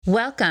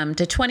Welcome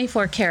to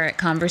 24 Karat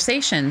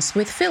Conversations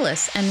with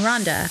Phyllis and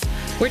Rhonda.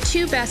 We're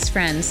two best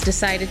friends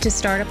decided to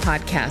start a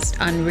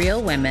podcast on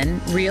real women,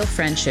 real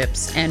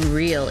friendships, and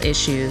real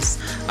issues.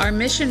 Our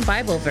mission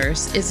Bible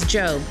verse is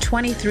Job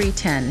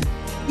 23:10.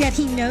 Yet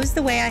he knows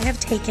the way I have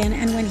taken,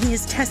 and when he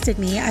has tested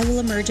me, I will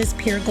emerge as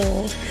pure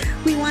gold.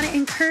 We want to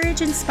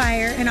encourage,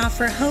 inspire, and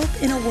offer hope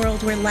in a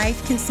world where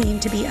life can seem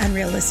to be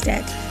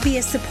unrealistic. Be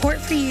a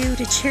support for you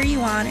to cheer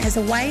you on as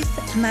a wife,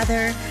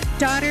 mother,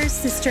 daughter,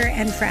 sister,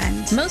 and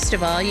friend. Most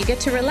of all, you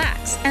get to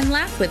relax and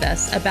laugh with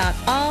us about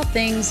all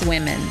things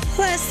women.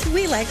 Plus,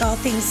 we like all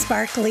things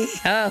sparkly.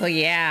 Oh,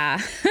 yeah.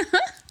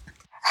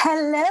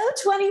 Hello,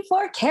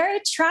 24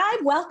 Karat Tribe.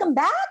 Welcome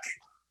back.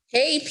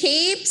 Hey,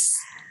 peeps.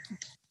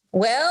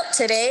 Well,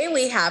 today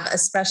we have a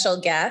special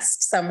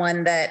guest,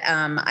 someone that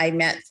I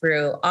met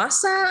through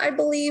ASA, I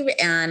believe,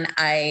 and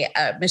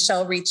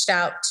Michelle reached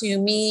out to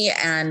me,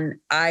 and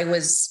I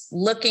was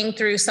looking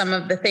through some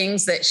of the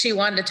things that she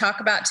wanted to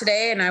talk about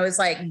today, and I was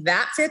like,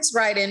 that fits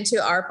right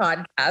into our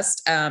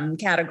podcast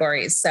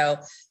categories. So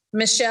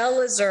Michelle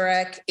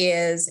Lazurek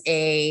is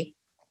a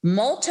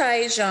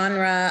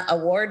multi-genre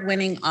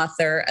award-winning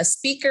author, a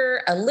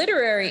speaker, a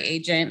literary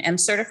agent,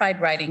 and certified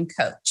writing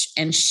coach.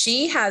 And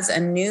she has a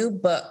new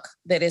book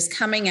that is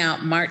coming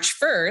out March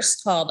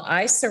 1st called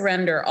I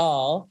Surrender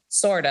All,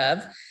 sort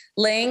of,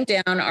 laying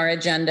down our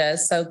agenda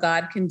so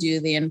God can do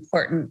the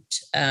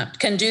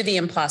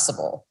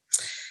impossible.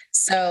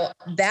 So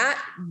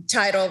that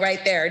title right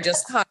there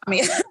just caught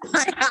me.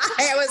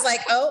 I was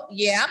like, oh,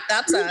 yeah,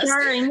 that's us.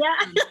 Yeah.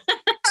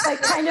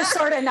 Like kind of,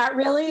 sort of, not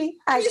really.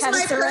 She's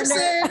my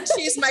person.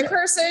 She's my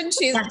person.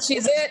 She's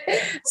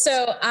it.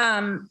 So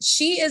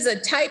she is a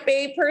type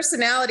A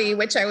personality,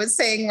 which I was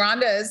saying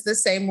Rhonda is the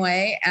same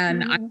way.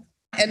 And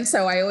and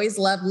so I always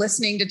love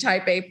listening to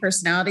type A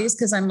personalities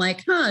because I'm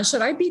like,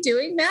 should I be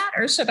doing that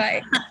or should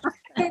I?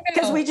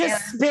 Because we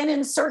just spin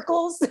in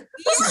circles.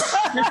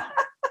 Yeah.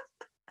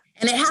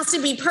 And it has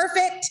to be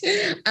perfect.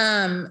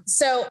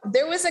 So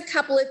there was a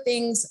couple of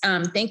things.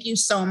 Thank you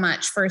so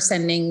much for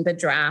sending the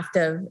draft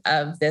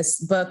of this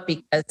book,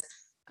 because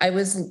I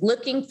was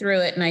looking through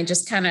it and I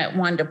just kind of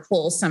wanted to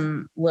pull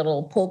some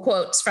little pull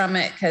quotes from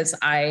it, because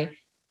I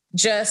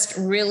just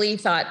really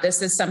thought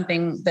this is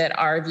something that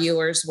our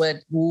viewers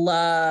would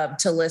love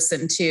to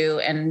listen to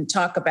and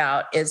talk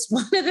about. Is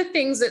one of the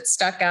things that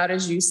stuck out,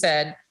 as you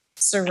said,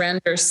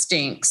 surrender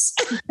stinks,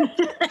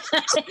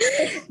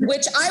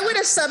 which I would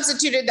have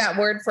substituted that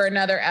word for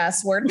another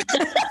S word.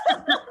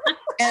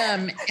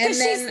 And then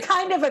she's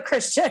kind of a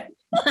Christian.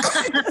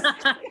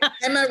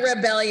 I'm a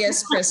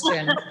rebellious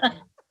Christian.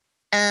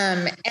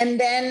 And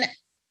then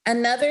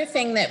another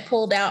thing that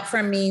pulled out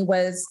from me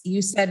was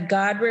you said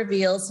God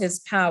reveals his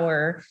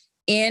power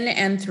in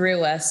and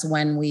through us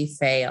when we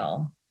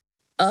fail.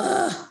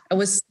 Oh, it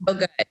was so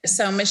good.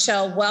 So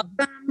Michelle,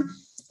 welcome.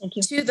 Thank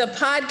you. To the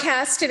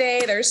podcast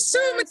today. There's so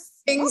many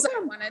things I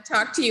want to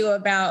talk to you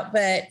about.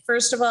 But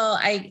first of all,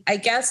 I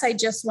guess I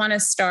just want to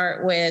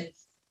start with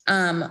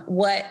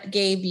what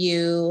gave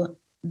you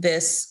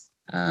this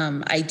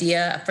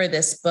idea for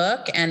this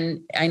book.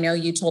 And I know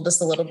you told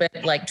us a little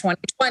bit, like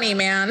 2020,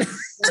 man,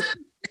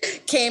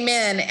 came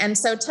in. And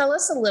so tell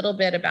us a little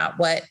bit about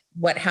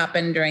what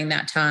happened during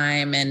that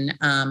time and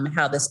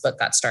how this book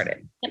got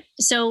started. Yep.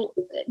 So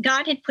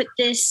God had put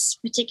this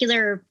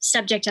particular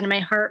subject on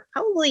my heart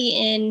probably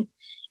in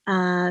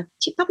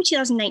probably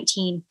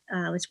 2019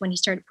 was when he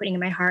started putting in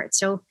my heart.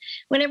 So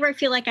whenever I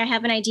feel like I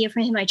have an idea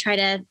for him, I try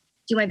to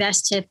do my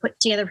best to put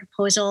together a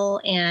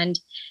proposal. And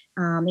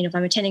if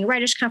I'm attending a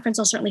writer's conference,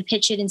 I'll certainly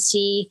pitch it and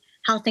see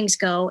how things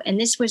go. And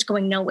this was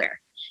going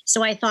nowhere.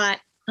 So I thought,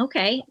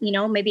 okay,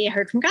 maybe I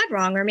heard from God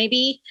wrong, or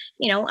maybe,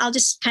 I'll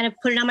just kind of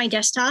put it on my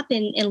desktop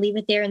and leave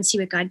it there and see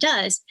what God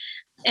does.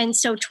 And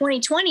so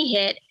 2020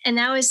 hit, and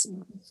that was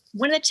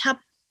one of the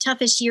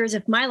toughest years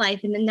of my life.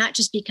 And not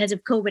just because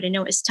of COVID. I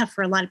know it's tough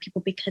for a lot of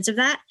people because of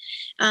that.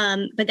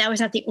 But that was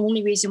not the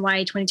only reason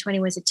why 2020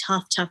 was a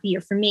tough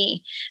year for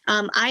me.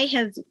 I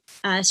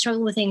have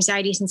struggled with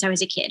anxiety since I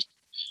was a kid.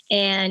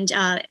 And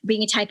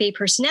being a type A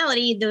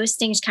personality, those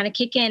things kind of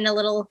kick in a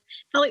little,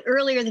 probably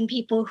earlier than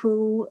people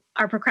who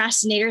are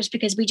procrastinators,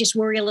 because we just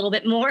worry a little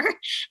bit more.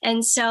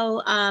 And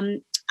so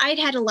I'd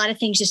had a lot of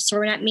things just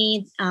thrown at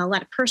me, a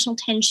lot of personal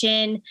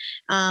tension,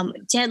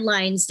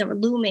 deadlines that were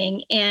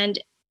looming. And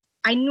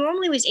I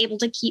normally was able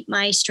to keep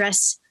my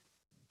stress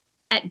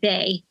at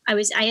bay.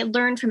 I had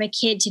learned from a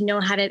kid to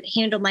know how to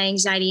handle my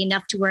anxiety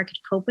enough to where I could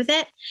cope with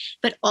it.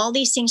 But all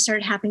these things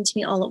started happening to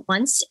me all at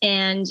once.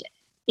 And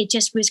it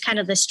just was kind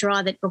of the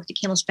straw that broke the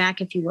camel's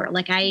back, if you were.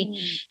 Like I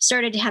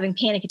started having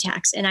panic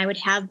attacks, and I would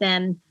have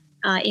them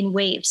in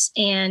waves.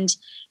 And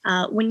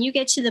when you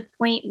get to the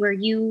point where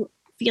you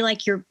feel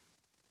like you're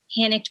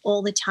panicked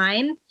all the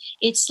time,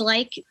 it's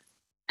like,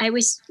 I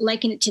was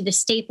liking it to the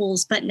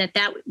Staples button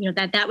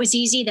that was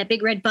easy, that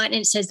big red button,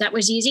 and it says that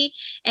was easy.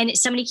 And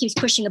somebody keeps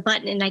pushing a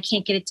button and I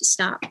can't get it to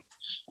stop.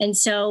 And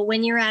so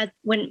when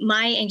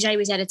my anxiety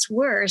was at its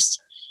worst,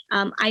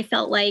 I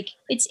felt like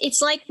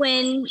it's like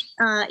when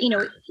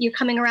you're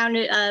coming around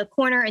a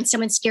corner and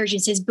someone scares you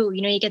and says boo,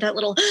 you get that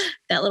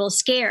little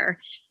scare.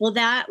 Well,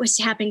 that was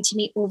happening to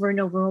me over and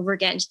over and over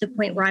again, to the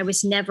point where I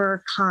was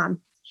never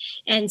calm.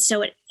 And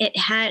so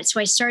so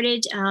I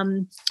started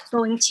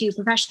going to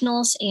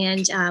professionals,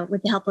 and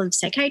with the help of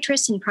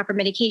psychiatrists and proper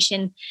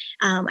medication,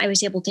 I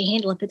was able to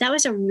handle it. But that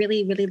was a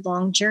really, really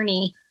long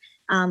journey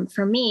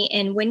for me.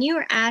 And when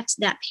you're at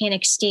that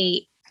panic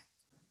state,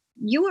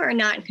 you are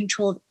not in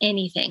control of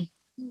anything.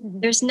 Mm-hmm.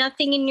 There's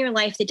nothing in your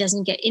life that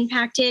doesn't get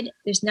impacted.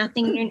 There's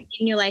nothing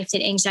in your life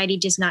that anxiety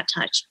does not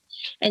touch.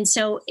 And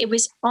so it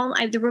was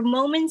there were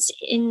moments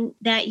in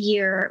that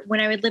year when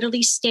I would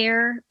literally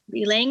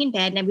be laying in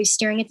bed, and I'd be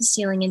staring at the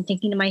ceiling and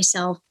thinking to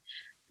myself,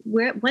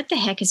 what the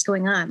heck is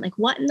going on? Like,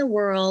 what in the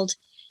world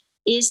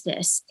is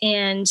this?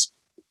 And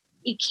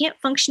you can't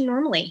function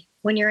normally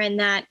when you're in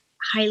that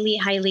highly,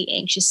 highly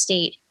anxious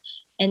state.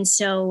 And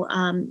so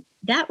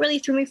that really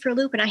threw me for a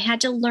loop. And I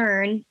had to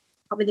learn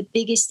probably the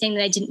biggest thing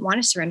that I didn't want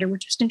to surrender,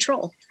 which was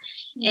control.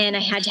 And I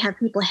had to have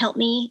people help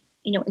me,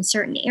 in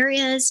certain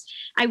areas.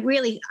 I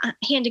really,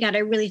 hand to God, I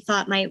really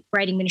thought my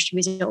writing ministry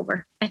was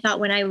over. I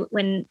thought when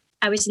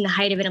I was in the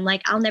height of it, I'm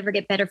like, I'll never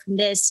get better from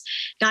this.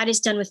 God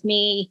is done with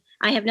me.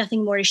 I have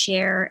nothing more to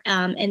share.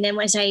 And then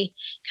as I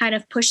kind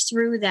of pushed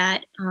through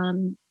that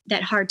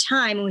hard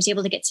time and was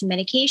able to get some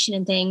medication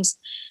and things,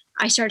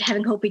 I started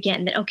having hope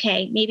again that,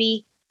 okay,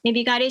 maybe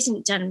God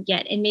isn't done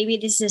yet. And maybe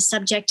this is a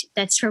subject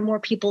that's for more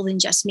people than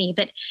just me.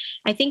 But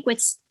I think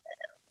what's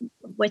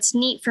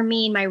neat for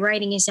me in my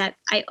writing is that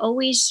I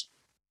always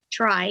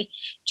try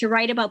to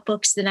write about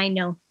books that I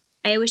know.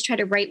 I always try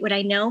to write what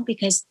I know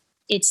because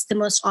it's the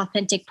most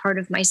authentic part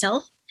of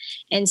myself.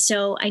 And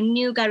so I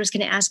knew God was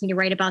going to ask me to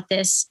write about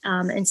this.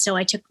 And so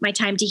I took my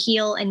time to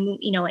heal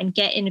and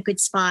get in a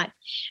good spot.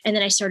 And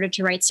then I started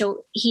to write.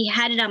 So he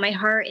had it on my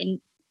heart in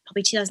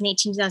probably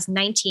 2018,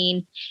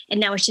 2019. And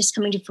now it's just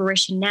coming to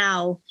fruition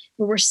now,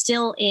 where we're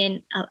still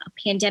in a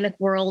pandemic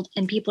world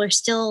and people are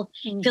still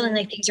feeling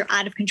like things are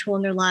out of control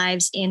in their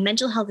lives and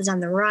mental health is on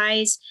the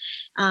rise.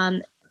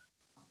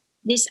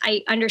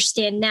 I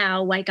understand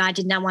now why God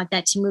did not want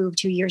that to move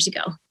 2 years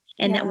ago,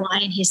 and that why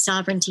in his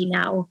sovereignty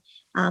now,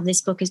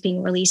 this book is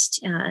being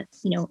released, in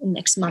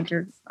next month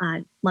or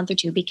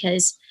two,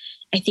 because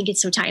I think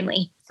it's so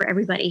timely for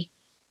everybody.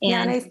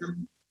 And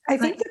I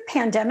think the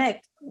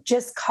pandemic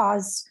just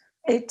caused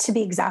it to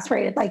be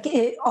exacerbated. Like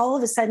all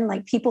of a sudden,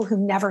 like people who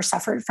never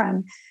suffered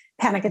from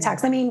panic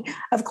attacks. I mean,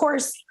 of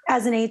course,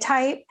 as an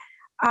A-type,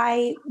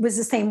 I was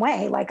the same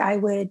way. Like I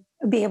would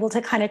be able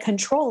to kind of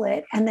control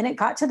it. And then it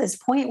got to this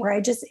point where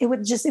it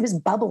was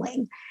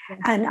bubbling.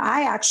 And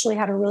I actually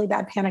had a really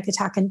bad panic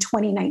attack in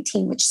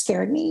 2019, which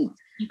scared me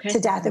to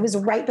death. It was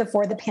right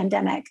before the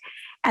pandemic.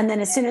 And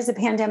then as soon as the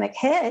pandemic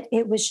hit,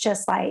 it was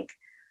just like,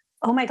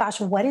 oh my gosh,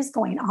 what is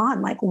going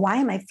on? Like, why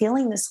am I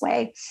feeling this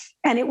way?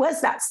 And it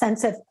was that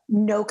sense of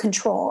no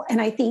control.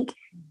 And I think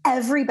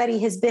everybody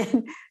has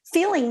been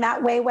feeling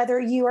that way, whether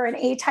you are an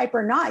A-type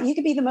or not. You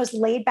could be the most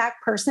laid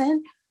back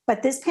person,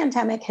 but this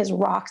pandemic has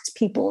rocked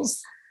people's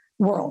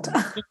world.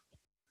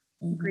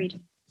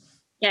 Agreed.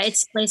 Yeah,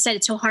 it's like I said,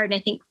 it's so hard.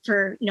 And I think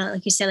for,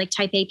 like you said, like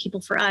type A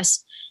people, for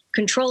us,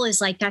 control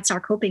is like, that's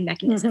our coping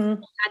mechanism.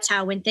 Mm-hmm. That's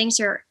how, when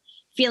things are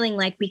feeling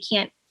like we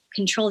can't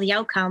control the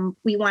outcome,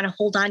 we want to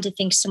hold on to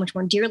things so much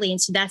more dearly.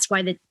 And so that's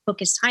why the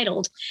book is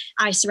titled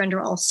I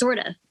Surrender All, sort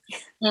of.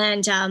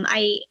 And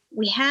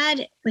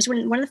was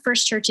one of the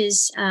first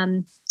churches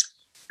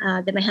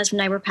that my husband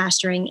and I were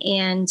pastoring,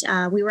 and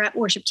we were at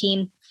worship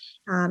team.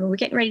 And we're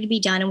getting ready to be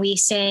done, and we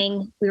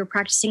were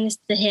practicing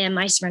the hymn,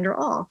 I Surrender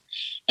All.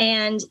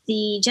 And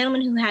the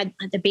gentleman who had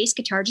the bass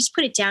guitar just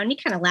put it down, and he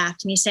kind of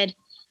laughed, and he said,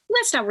 well,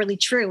 that's not really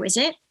true, is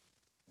it?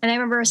 And I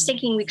remember I was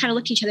thinking, we kind of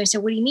looked at each other and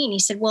said, what do you mean? He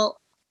said,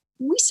 well,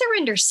 we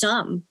surrender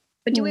some,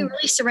 but do we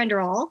really surrender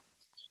all?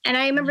 And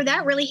I remember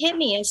that really hit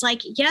me. It's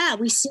like, yeah,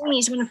 we sing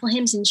these wonderful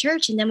hymns in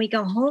church, and then we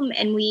go home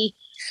and we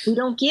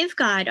don't give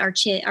God our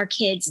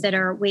kids that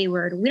are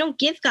wayward. We don't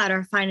give God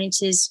our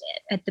finances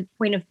at the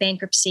point of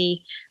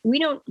bankruptcy. We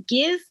don't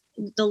give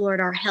the Lord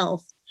our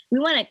health. We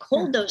want to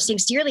hold those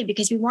things dearly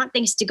because we want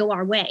things to go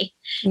our way.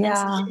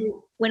 Yeah. And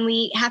so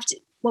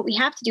what we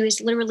have to do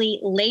is literally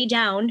lay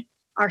down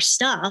our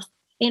stuff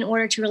in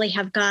order to really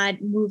have God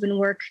move and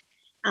work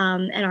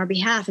on our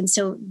behalf. And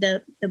so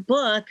the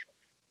book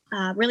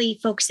really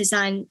focuses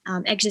on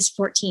Exodus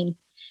 14.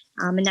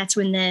 And that's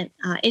when the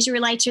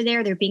Israelites are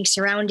there. They're being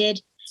surrounded.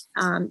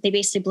 They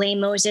basically blame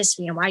Moses.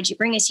 Why'd you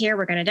bring us here?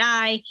 We're going to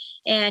die.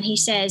 And he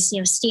says,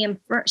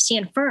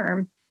 stand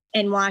firm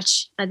and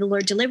watch the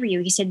Lord deliver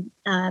you. He said,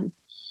 the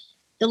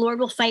Lord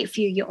will fight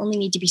for you. You only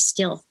need to be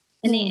still.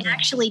 And they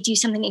actually do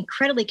something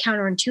incredibly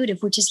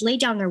counterintuitive, which is lay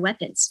down their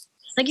weapons.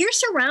 Like, you're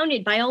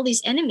surrounded by all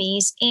these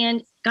enemies,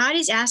 and God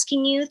is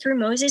asking you through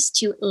Moses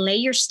to lay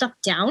your stuff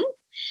down.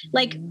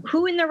 Like,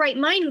 who in their right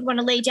mind would want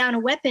to lay down a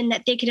weapon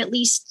that they could at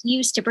least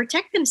use to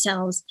protect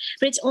themselves?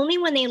 But it's only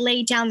when they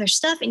lay down their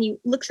stuff, and you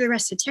look through the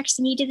rest of the text,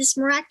 and he did this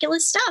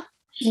miraculous stuff,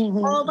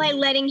 all by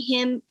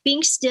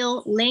being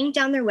still, laying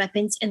down their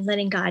weapons, and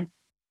letting God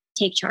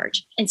take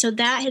charge. And so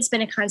that has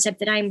been a concept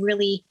that I'm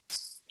really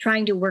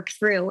trying to work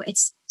through.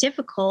 It's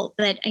difficult,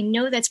 but I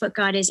know that's what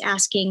God is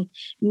asking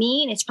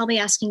me. And it's probably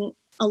asking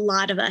a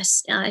lot of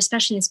us,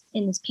 especially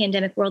in this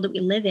pandemic world that we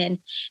live in.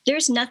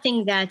 There's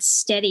nothing that's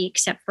steady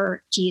except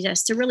for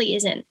Jesus. There really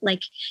isn't.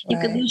 Like you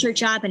could lose your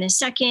job in a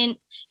second,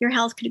 your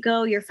health could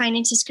go, your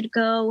finances could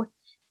go.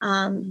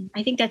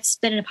 I think that's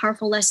been a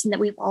powerful lesson that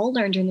we've all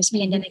learned during this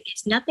pandemic.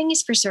 Is nothing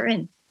is for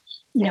certain.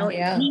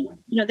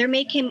 There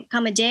may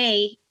come a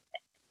day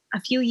a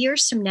few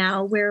years from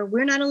now where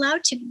we're not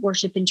allowed to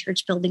worship in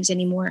church buildings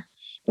anymore.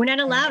 We're not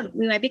allowed.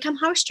 We might become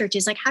house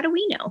churches. Like, how do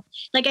we know?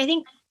 Like, I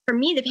think for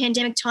me, the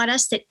pandemic taught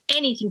us that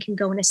anything can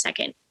go in a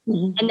second,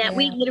 and that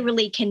we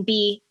literally can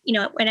be,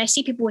 when I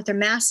see people with their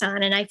masks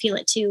on, and I feel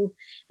it too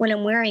when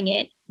I'm wearing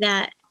it,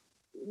 that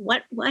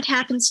what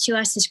happens to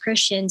us as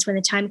Christians when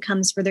the time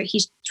comes where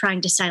he's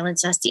trying to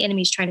silence us, the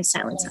enemy's trying to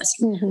silence us.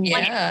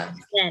 What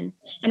happens then?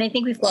 And I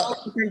think we've all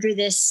gone through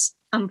this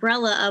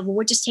umbrella of, well,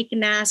 we'll just take the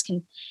mask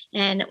and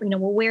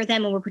we'll wear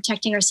them and we're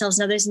protecting ourselves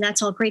and others, and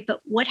that's all great.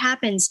 But what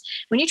happens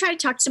when you try to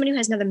talk to somebody who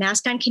has another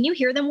mask on? Can you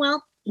hear them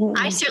well?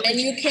 And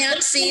you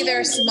can't see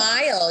their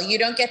smile. You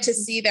don't get to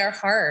see their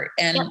heart.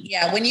 And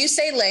when you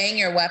say laying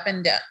your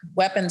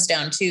weapons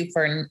down too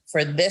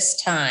for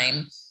this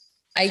time,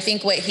 I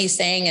think what he's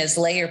saying is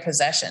lay your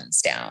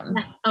possessions down.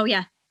 Oh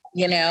yeah.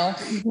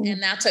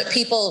 And that's what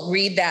people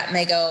read that and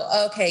they go,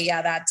 okay,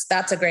 yeah,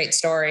 that's a great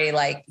story.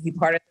 Like he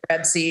parted the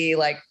Red Sea,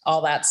 like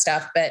all that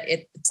stuff. But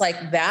it's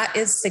like, that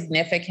is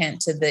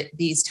significant to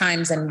these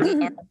times. And we are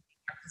laying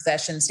our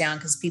possessions down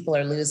because people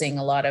are losing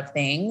a lot of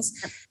things.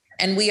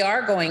 And we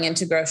are going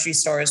into grocery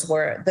stores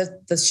where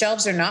the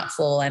shelves are not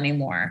full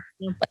anymore.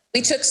 Like,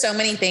 we took so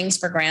many things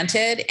for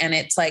granted. And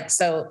it's like,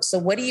 so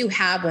what do you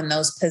have when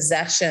those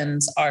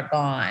possessions are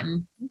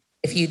gone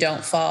if you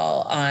don't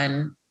fall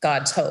on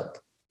God's hope?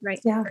 Right.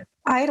 Yeah.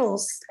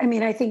 Idols. I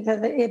mean, I think that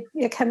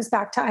it comes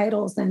back to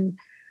idols. And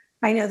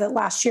I know that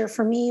last year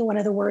for me, one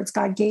of the words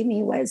God gave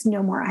me was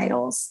no more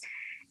idols.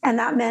 And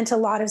that meant a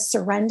lot of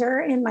surrender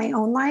in my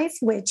own life,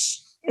 which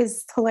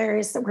is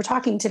hilarious that we're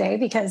talking today,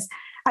 because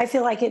I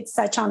feel like it's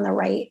such on the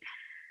right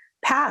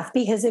path.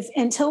 Because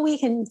until we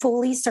can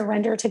fully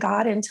surrender to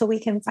God, until we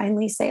can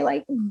finally say,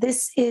 like,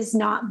 this is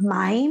not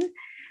mine,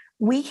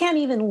 we can't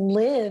even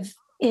live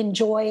in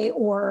joy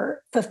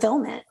or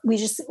fulfillment. We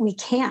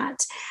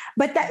can't.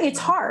 But that it's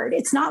hard.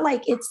 It's not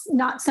like it's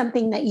not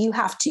something that you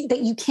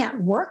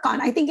can't work on.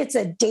 I think it's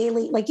a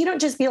daily, like, you don't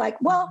just be like,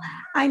 well,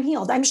 I'm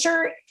healed. I'm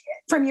sure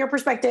from your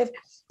perspective,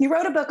 you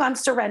wrote a book on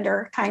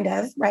surrender, kind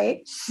of,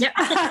 right? Yep.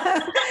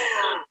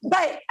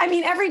 But I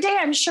mean, every day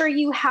I'm sure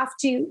you have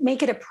to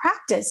make it a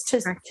practice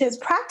to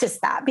practice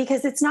that,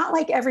 because it's not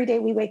like every day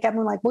we wake up and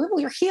we're like, well,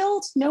 you're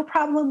healed. No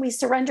problem. We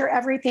surrender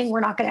everything. We're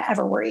not going to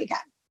ever worry again.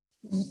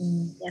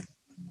 Mm-hmm.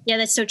 Yeah,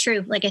 that's so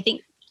true. Like, I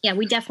think,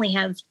 we definitely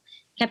have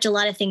kept a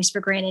lot of things for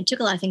granted, took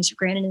a lot of things for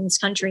granted in this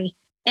country,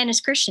 and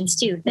as Christians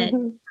too, that,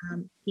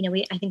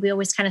 I think we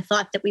always kind of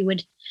thought that we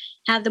would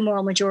have the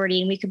moral majority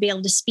and we could be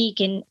able to speak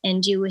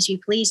and do as we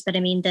please. But I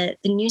mean, the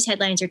news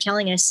headlines are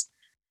telling us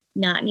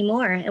not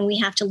anymore. And we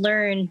have to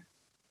learn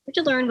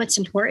what's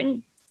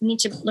important. We need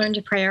to learn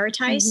to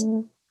prioritize.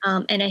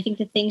 And I think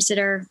the things that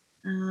are,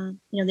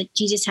 that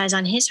Jesus has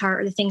on his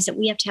heart are the things that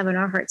we have to have on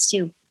our hearts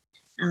too.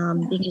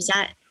 Because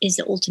that is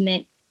the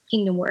ultimate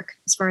kingdom work,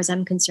 as far as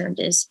I'm concerned,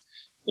 is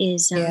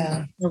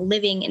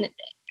living.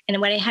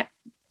 And what I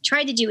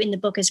tried to do in the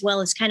book as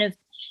well is kind of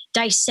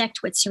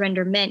dissect what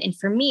surrender meant. And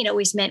for me, it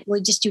always meant,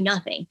 well, just do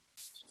nothing.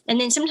 And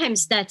then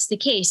sometimes that's the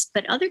case,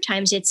 but other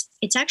times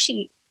it's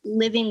actually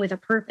living with a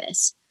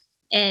purpose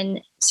and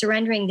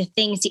surrendering the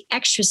things, the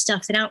extra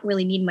stuff that I don't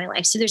really need in my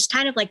life. So there's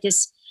kind of like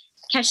this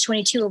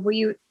catch-22 of where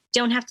you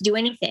don't have to do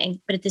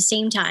anything, but at the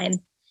same time,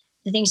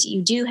 the things that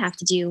you do have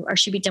to do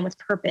should be done with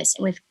purpose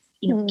and with,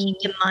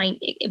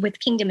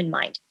 kingdom in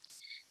mind.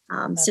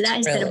 So that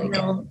has been a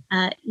real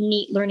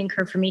neat learning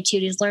curve for me too,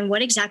 to learn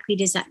what exactly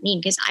does that mean?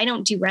 Because I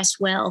don't do rest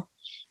well.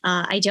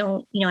 I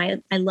don't,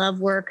 I love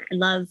work. I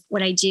love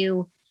what I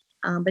do.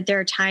 But there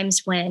are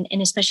times when,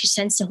 and especially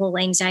since the whole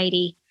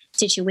anxiety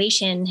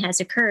situation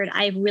has occurred,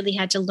 I've really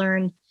had to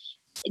learn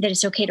that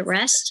it's okay to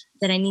rest,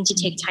 that I need to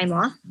take time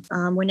off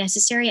when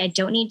necessary. I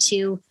don't need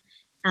to,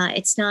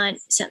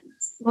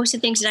 most of the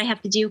things that I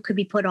have to do could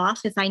be put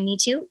off if I need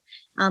to.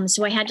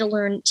 So I had to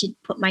learn to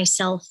put my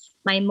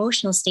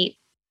emotional state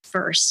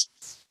first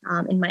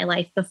in my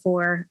life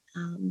before,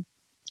 because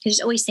there's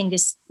always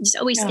things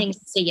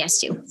to say yes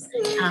to.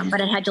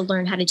 But I had to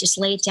learn how to just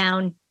lay it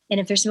down. And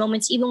if there's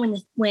moments,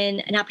 even when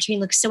an opportunity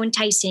looks so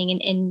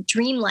enticing and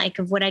dreamlike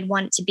of what I'd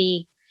want it to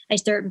be,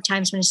 there are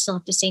times when I still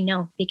have to say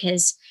no,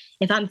 because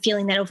if I'm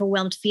feeling that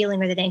overwhelmed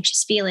feeling or that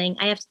anxious feeling,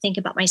 I have to think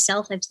about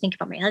myself. I have to think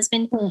about my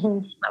husband,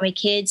 about my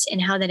kids,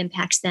 and how that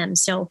impacts them.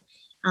 So,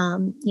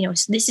 so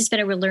this has been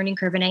a real learning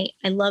curve. And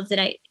I love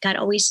that God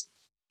always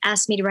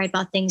asked me to write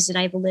about things that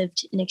I've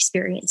lived and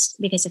experienced,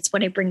 because it's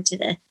what I bring to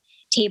the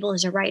table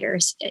as a writer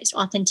is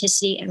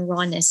authenticity and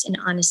rawness and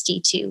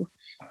honesty to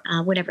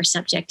whatever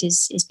subject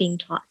is being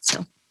taught.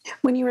 So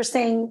When you were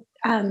saying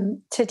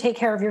to take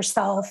care of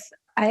yourself,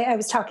 I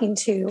was talking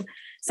to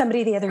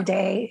somebody the other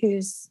day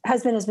whose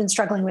husband has been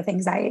struggling with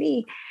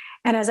anxiety.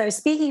 And as I was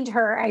speaking to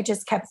her, I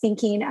just kept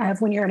thinking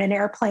of when you're in an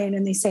airplane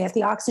and they say, if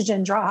the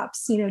oxygen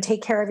drops,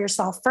 take care of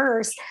yourself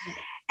first.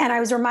 And I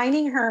was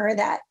reminding her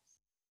that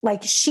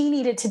like she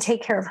needed to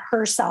take care of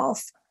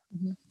herself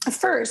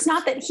first.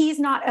 Not that he's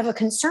not of a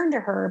concern to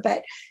her,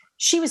 but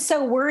she was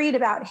so worried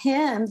about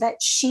him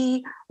that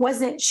she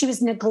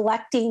was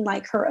neglecting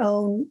like her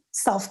own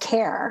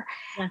self-care.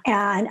 Yeah.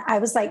 And I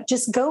was like,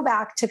 just go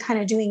back to kind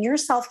of doing your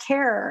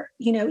self-care,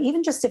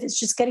 even just if it's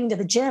just getting to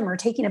the gym or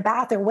taking a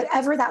bath or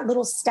whatever that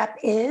little step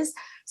is,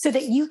 so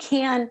that you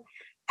can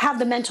have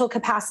the mental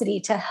capacity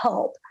to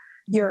help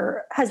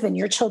your husband,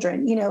 your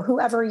children,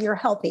 whoever you're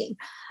helping.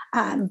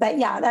 But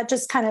yeah, that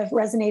just kind of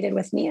resonated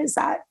with me, is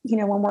that,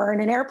 when we're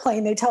in an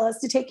airplane, they tell us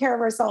to take care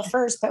of ourselves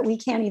first, but we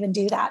can't even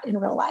do that in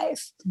real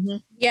life. Mm-hmm.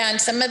 Yeah.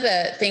 And some of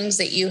the things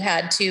that you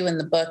had too in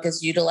the book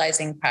is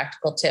utilizing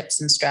practical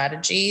tips and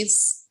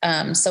strategies.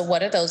 So what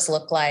do those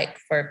look like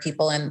for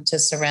people to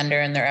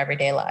surrender in their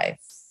everyday life?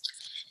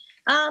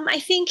 I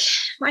think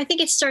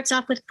it starts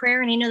off with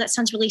prayer. And I know that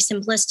sounds really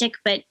simplistic,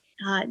 but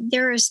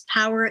there is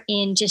power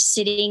in just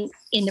sitting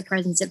in the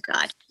presence of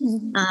God.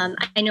 Mm-hmm.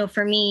 I know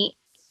for me,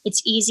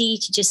 it's easy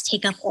to just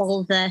take up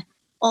all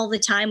the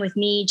time with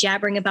me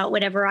jabbering about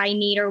whatever I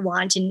need or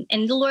want. And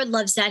the Lord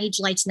loves that. He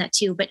delights in that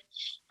too. But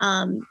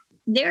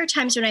there are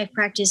times when I've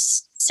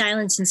practiced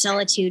silence and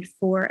solitude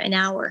for an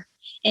hour.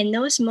 And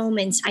those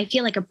moments, I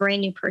feel like a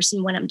brand new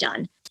person when I'm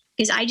done,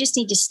 because I just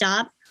need to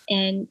stop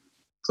and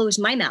close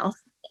my mouth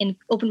and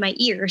open my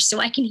ears so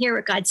I can hear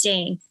what God's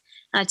saying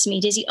to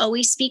me. Does he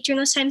always speak during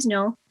those times?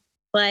 No.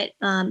 But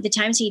the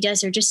times he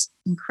does are just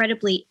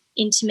incredibly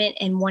intimate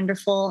and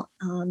wonderful.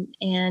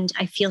 And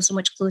I feel so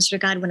much closer to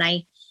God when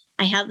I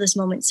have those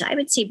moments. So I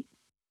would say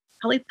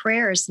probably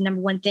prayer is the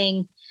number one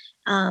thing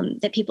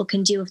that people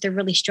can do if they're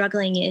really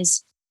struggling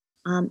is,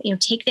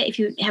 take that. If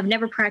you have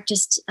never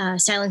practiced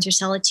silence or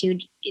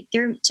solitude,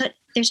 they're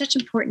such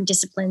important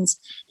disciplines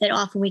that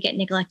often we get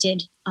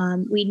neglected.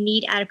 We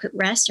need adequate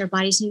rest. Our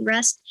bodies need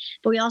rest,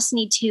 but we also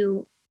need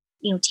to,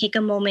 take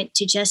a moment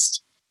to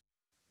just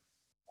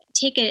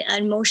take an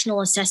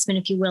emotional assessment,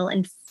 if you will,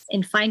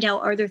 and find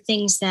out, are there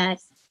things that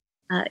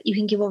you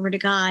can give over to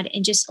God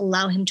and just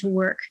allow him to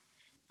work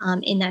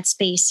in that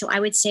space. So I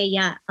would say,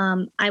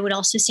 I would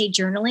also say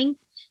journaling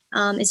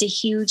is a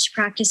huge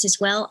practice as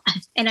well.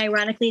 And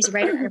ironically, as a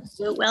writer, I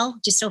do it well,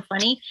 just so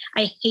funny.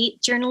 I hate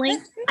journaling.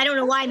 I don't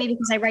know why, maybe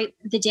because I write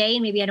the day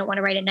and maybe I don't want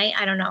to write at night.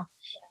 I don't know.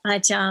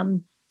 But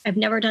I've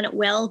never done it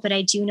well, but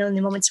I do know in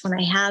the moments when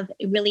I have,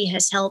 it really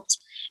has helped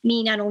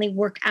me not only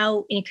work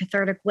out in a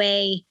cathartic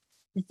way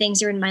the things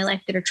that are in my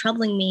life that are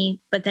troubling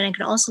me, but then I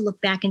can also look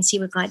back and see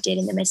what God did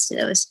in the midst of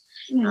those.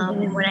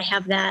 And when I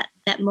have that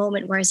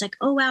moment where I was like,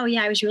 oh, wow,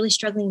 yeah, I was really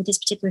struggling with this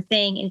particular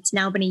thing. And it's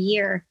now been a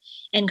year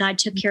and God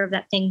took care of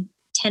that thing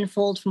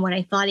tenfold from what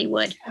I thought he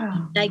would.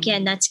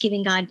 Again, that's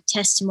giving God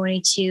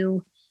testimony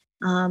to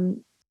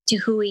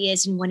who he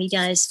is and what he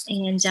does.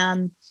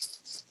 And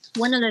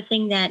one other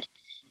thing that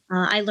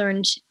I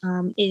learned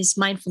is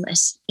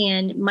mindfulness.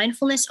 And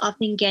mindfulness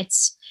often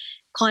gets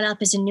caught up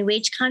as a new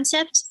age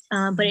concept,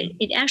 but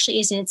it actually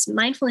isn't.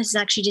 Mindfulness is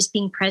actually just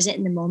being present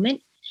in the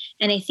moment.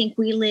 And I think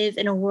we live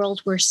in a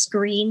world where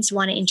screens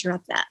want to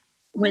interrupt that,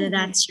 whether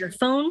that's your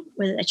phone,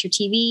 whether that's your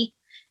TV.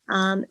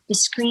 The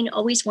screen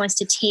always wants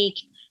to take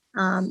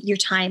your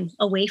time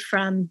away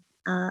from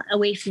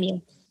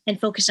you and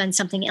focus on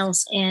something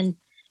else. And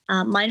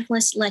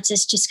mindfulness lets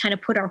us just kind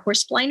of put our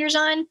horse blinders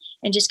on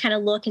and just kind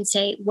of look and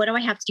say, what do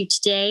I have to do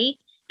today?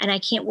 And I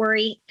can't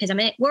worry because I'm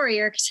a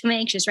worrier because I'm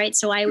anxious, right?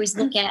 So I always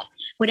look at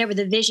whatever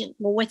the vision.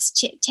 Well, what's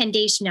 10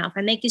 days from now? If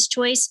I make this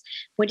choice,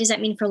 what does that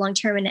mean for long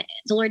term? And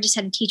the Lord just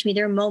had to teach me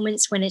there are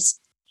moments when it's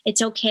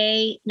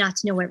okay not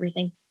to know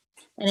everything.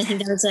 And I think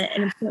that was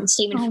an important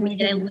statement for me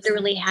that I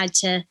literally had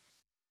to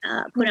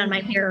put on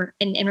my mirror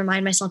and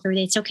remind myself every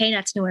day. It's okay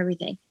not to know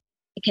everything.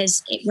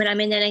 Because when I'm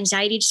in that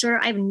anxiety disorder,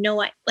 I have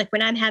like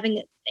when I'm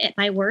having at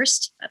my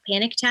worst, a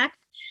panic attack,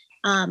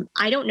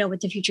 I don't know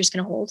what the future is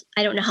going to hold.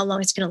 I don't know how long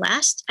it's going to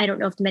last. I don't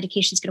know if the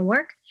medication is going to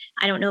work.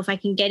 I don't know if I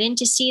can get in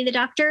to see the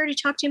doctor to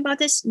talk to him about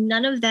this.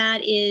 None of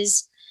that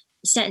is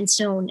set in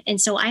stone.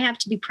 And so I have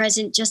to be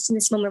present just in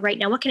this moment right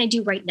now. What can I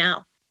do right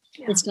now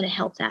that's going to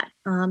help that?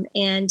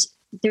 And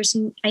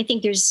I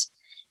think there's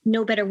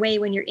no better way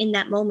when you're in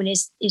that moment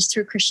is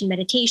through Christian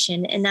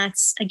meditation. And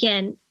that's,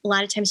 again, a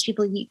lot of times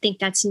people think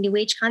that's a new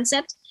age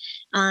concept.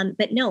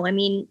 But no, I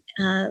mean,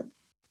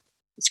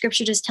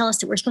 Scripture does tell us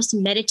that we're supposed to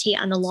meditate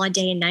on the law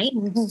day and night.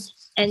 Mm-hmm.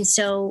 And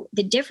so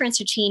the difference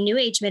between New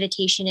Age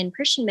meditation and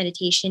Christian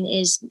meditation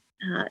is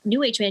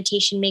New Age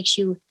meditation makes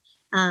you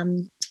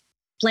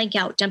blank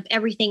out, dump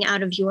everything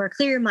out of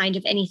clear your mind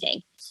of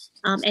anything.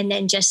 And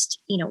then just,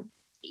 you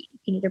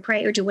can either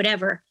pray or do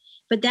whatever.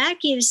 But that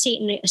gives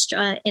Satan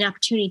an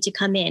opportunity to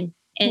come in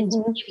and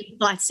give you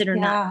thoughts that are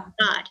not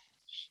God.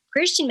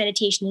 Christian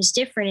meditation is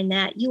different in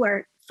that you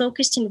are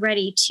focused and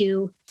ready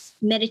to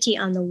meditate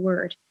on the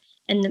word.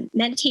 And the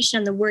meditation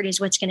on the word is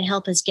what's going to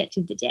help us get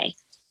through the day.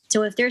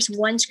 So if there's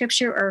one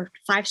scripture or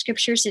 5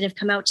 scriptures that have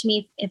come out to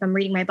me, if I'm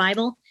reading my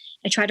Bible,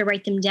 I try to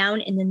write them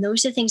down. And then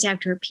those are things I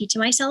have to repeat to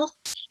myself.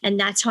 And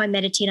that's how I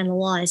meditate on the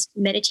law, is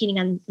meditating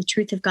on the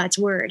truth of God's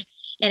word.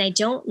 And I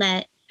don't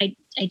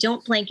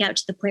blank out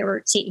to the point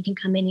where Satan can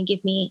come in and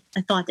give me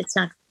a thought that's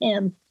not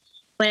him.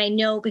 But I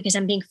know, because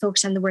I'm being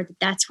focused on the word, that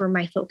that's where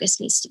my focus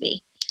needs to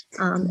be.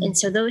 And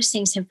so those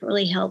things have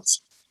really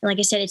helped. And like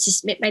I said,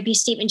 it might be a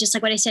statement just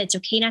like what I said. It's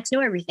okay not to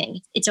know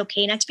everything. It's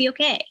okay not to be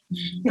okay.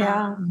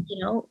 Yeah.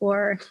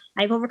 Or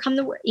I've overcome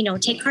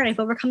take heart, I've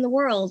overcome the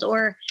world,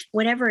 or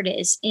whatever it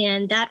is.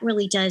 And that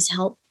really does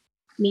help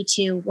me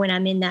too, when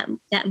I'm in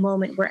that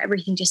moment where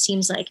everything just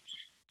seems like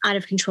out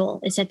of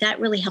control. It's that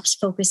really helps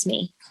focus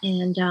me.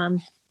 And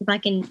if I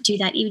can do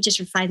that, even just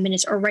for 5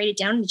 minutes, or write it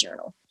down in the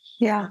journal.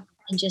 Yeah.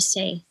 And just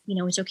say,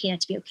 it's okay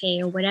not to be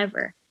okay, or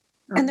whatever.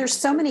 And there's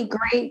so many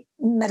great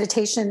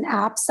meditation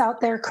apps out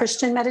there,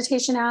 Christian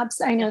meditation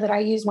apps. I know that I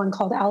use one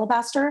called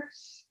Alabaster,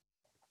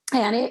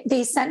 and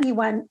they sent me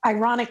one,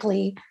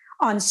 ironically,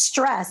 on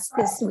stress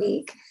this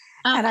week.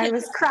 Okay. And I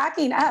was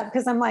cracking up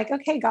because I'm like,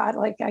 okay, God,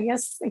 like, I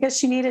guess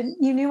you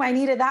knew I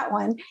needed that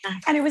one.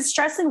 And it was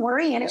stress and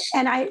worry.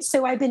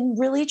 So I've been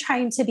really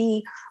trying to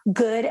be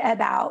good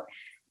about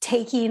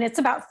it's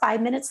about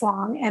 5 minutes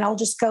long, and I'll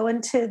just go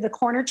into the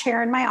corner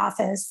chair in my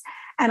office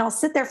and I'll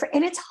sit there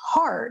and it's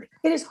hard.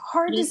 It is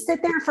hard to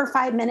sit there for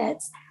 5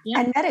 minutes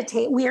and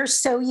meditate. We are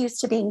so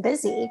used to being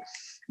busy.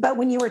 But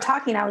when you were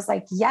talking, I was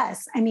like,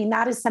 yes, I mean,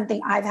 that is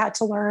something I've had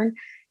to learn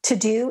to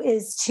do,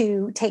 is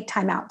to take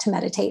time out to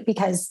meditate,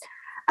 because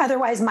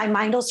otherwise my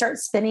mind will start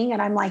spinning.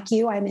 And I'm like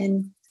you, I'm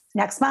in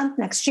next month,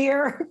 next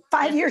year,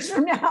 5 years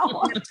from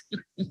now.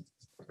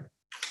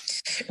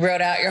 Wrote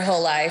out your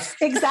whole life.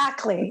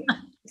 Exactly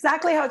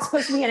how it's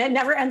supposed to be. And it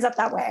never ends up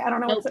that way. I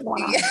don't know what's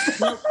going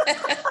on.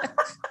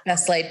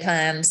 Best laid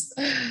plans.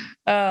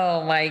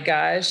 Oh my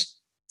gosh.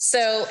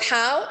 So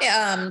how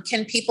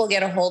can people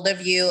get a hold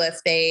of you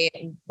if they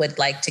would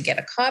like to get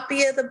a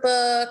copy of the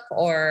book,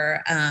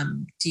 or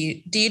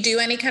do you do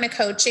any kind of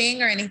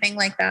coaching or anything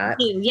like that?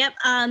 Yep.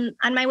 On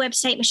my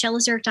website,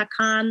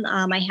 michellelazurk.com,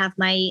 I have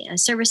my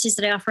services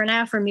that I offer, and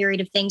I offer a myriad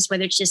of things,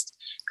 whether it's just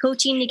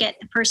coaching to get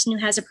the person who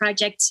has a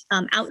project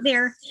out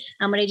there.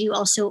 But I do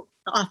also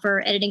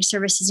offer editing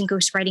services and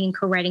ghostwriting and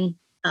co-writing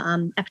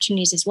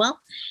opportunities as well.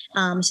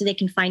 So they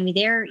can find me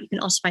there. You can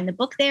also find the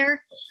book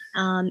there.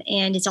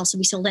 And it's also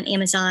be sold on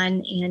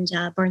Amazon and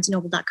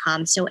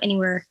barnesandnoble.com. So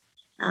anywhere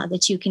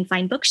that you can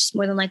find books,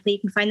 more than likely you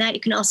can find that. You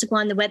can also go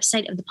on the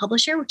website of the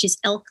publisher, which is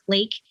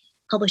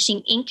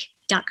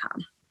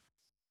elklakepublishinginc.com.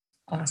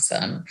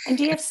 Awesome. And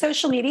do you have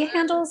social media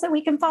handles that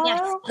we can follow? Yes.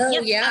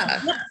 Oh,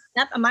 yeah.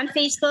 Yep. I'm on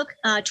Facebook.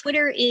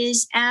 Twitter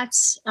is at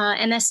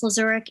MS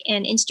Lazurk,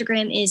 and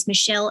Instagram is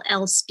Michelle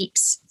L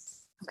Speaks.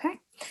 Okay.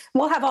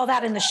 We'll have all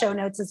that in the show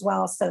notes as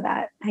well, so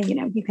that,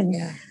 you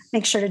can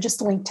make sure to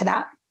just link to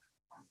that.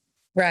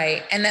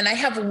 Right. And then I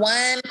have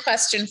one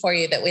question for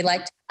you that we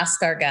like to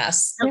ask our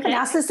guests. We haven't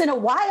asked this in a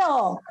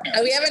while.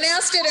 We haven't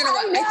asked it in a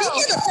while. I think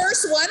you're the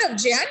first one of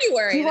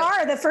January. You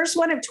are the first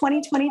one of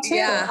 2022.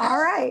 Yeah. All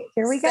right.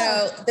 Here we go.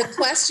 So the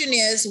question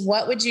is,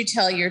 what would you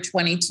tell your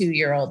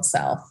 22-year-old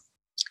self?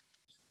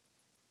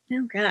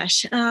 Oh,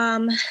 gosh. I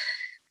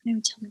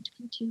would tell my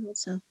 22-year-old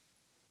self.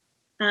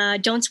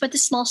 Don't sweat the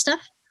small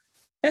stuff.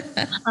 That's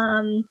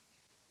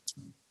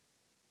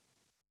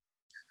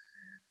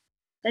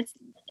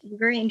a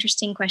very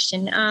interesting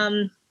question.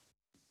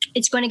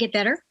 It's going to get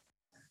better.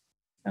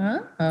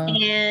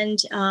 And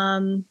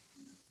I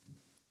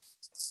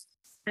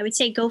would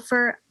say go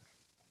for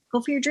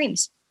your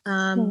dreams.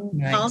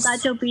 Nice. Follow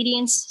God's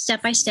obedience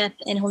step by step,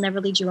 and he'll never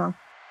lead you wrong.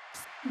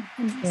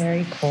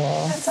 Very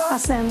cool. That's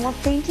awesome. Well,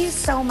 thank you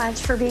so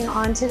much for being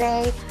on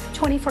today.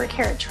 24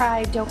 Karat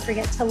Tribe. Don't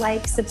forget to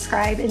like,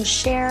 subscribe, and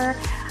share.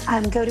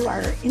 Go to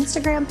our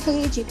Instagram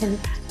page. You can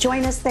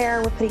join us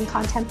there. We're putting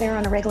content there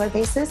on a regular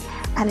basis.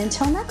 And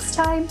until next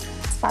time,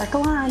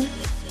 sparkle on.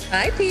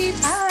 Bye,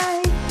 peeps. Bye.